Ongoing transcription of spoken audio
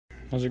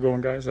How's it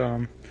going, guys?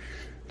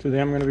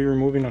 Today I'm going to be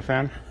removing a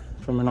fan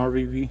from an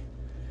RVV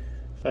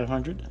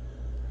 500.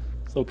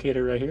 It's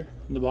located right here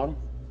on the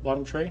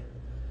bottom tray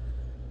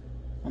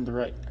on the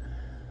right.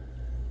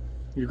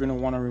 You're going to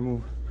want to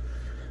remove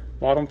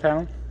bottom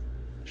panel,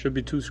 should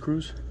be 2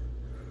 screws,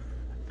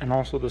 and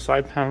also the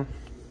side panel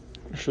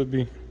should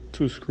be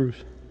 2 screws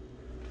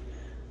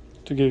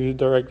to give you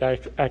direct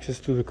access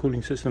to the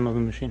cooling system of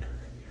the machine.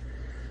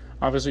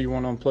 Obviously you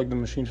want to unplug the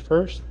machine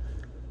first,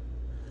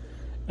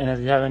 and if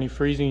you have any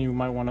freezing, you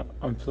might want to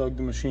unplug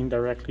the machine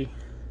directly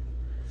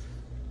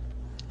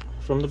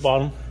from the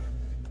bottom.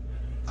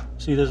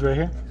 See this right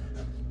here?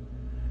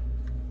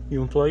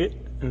 You unplug it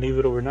and leave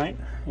it overnight,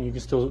 and you can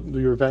still do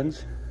your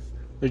vents.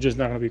 They're just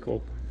not going to be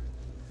cold.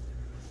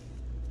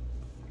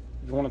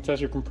 If you want to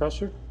test your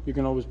compressor, you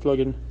can always plug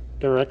in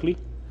directly,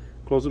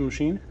 close the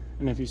machine,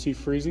 and if you see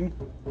freezing,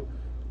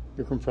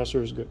 your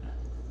compressor is good.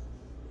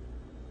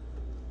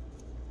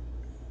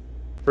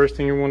 First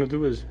thing you want to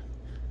do is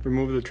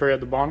remove the tray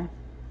at the bottom,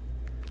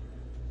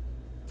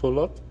 pull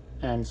up,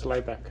 and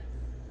slide back.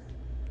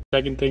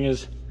 Second thing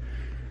is,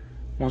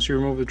 once you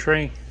remove the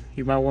tray,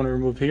 you might want to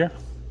remove here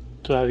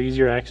to have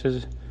easier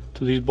access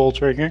to these bolts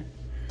right here.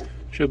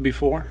 Should be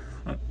 4,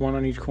 1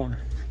 on each corner.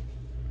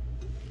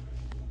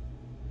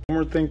 One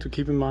more thing to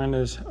keep in mind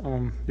is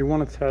you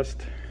want to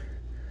test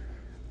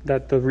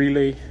that the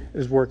relay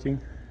is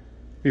working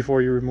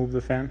before you remove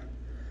the fan.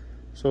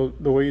 So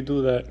the way you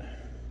do that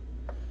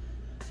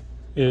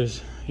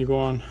is you go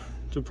on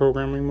to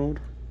programming mode,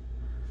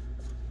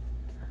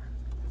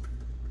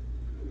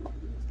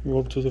 you go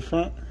up to the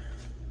front,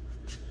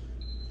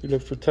 you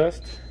look for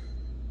test,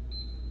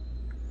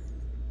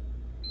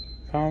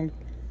 pound,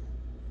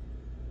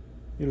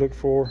 you look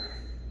for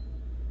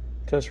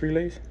test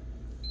relays,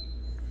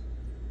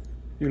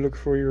 you look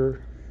for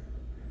your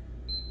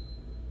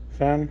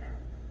fan,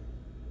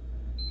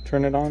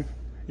 turn it on,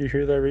 you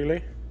hear that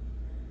relay,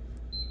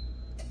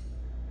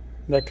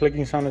 that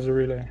clicking sound is a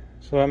relay.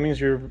 So that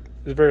means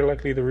it's very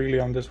likely the relay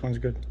on this one's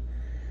good.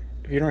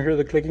 If you don't hear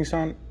the clicking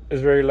sound, it's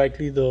very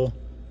likely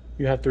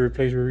you have to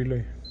replace your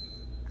relay.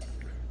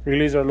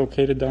 Relays are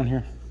located down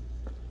here.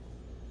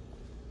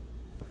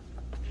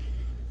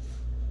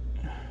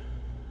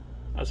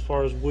 As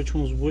far as which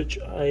one's which,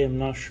 I am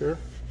not sure.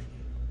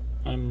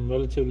 I'm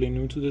relatively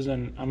new to this,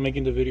 and I'm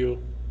making the video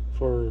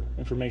for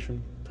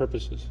information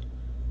purposes.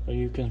 But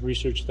you can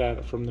research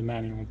that from the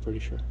manual, I'm pretty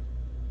sure.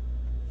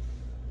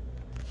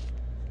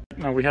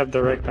 Now we have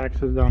direct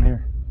access down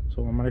here,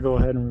 so I'm going to go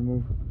ahead and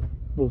remove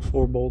those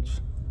 4 bolts.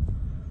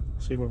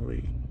 See if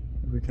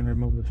we can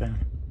remove the fan.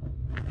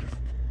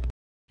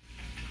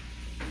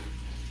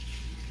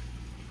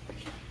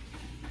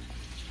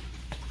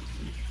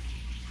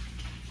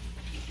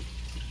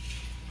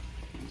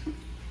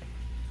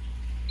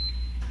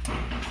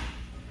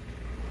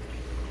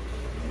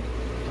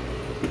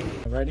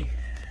 Alrighty,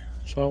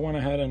 so I went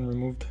ahead and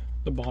removed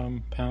the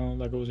bottom panel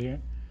that goes here,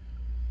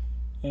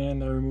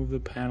 and I removed the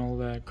panel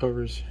that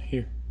covers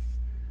here.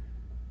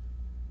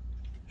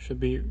 Should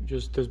be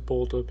just this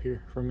bolt up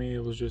here. For me,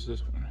 it was just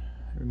this one.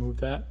 Remove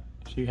that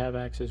so you have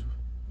access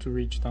to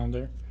reach down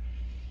there,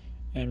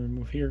 and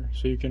remove here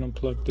so you can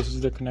unplug. This is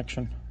the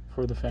connection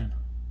for the fan.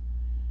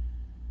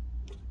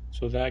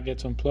 So that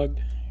gets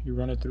unplugged, you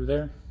run it through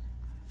there.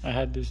 I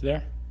had this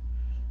there.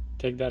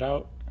 Take that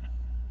out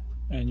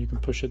and you can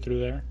push it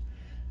through there.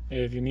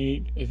 If you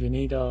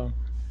need to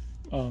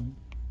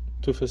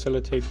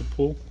facilitate the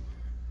pull,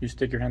 you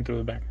stick your hand through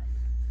the back,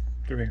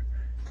 through here.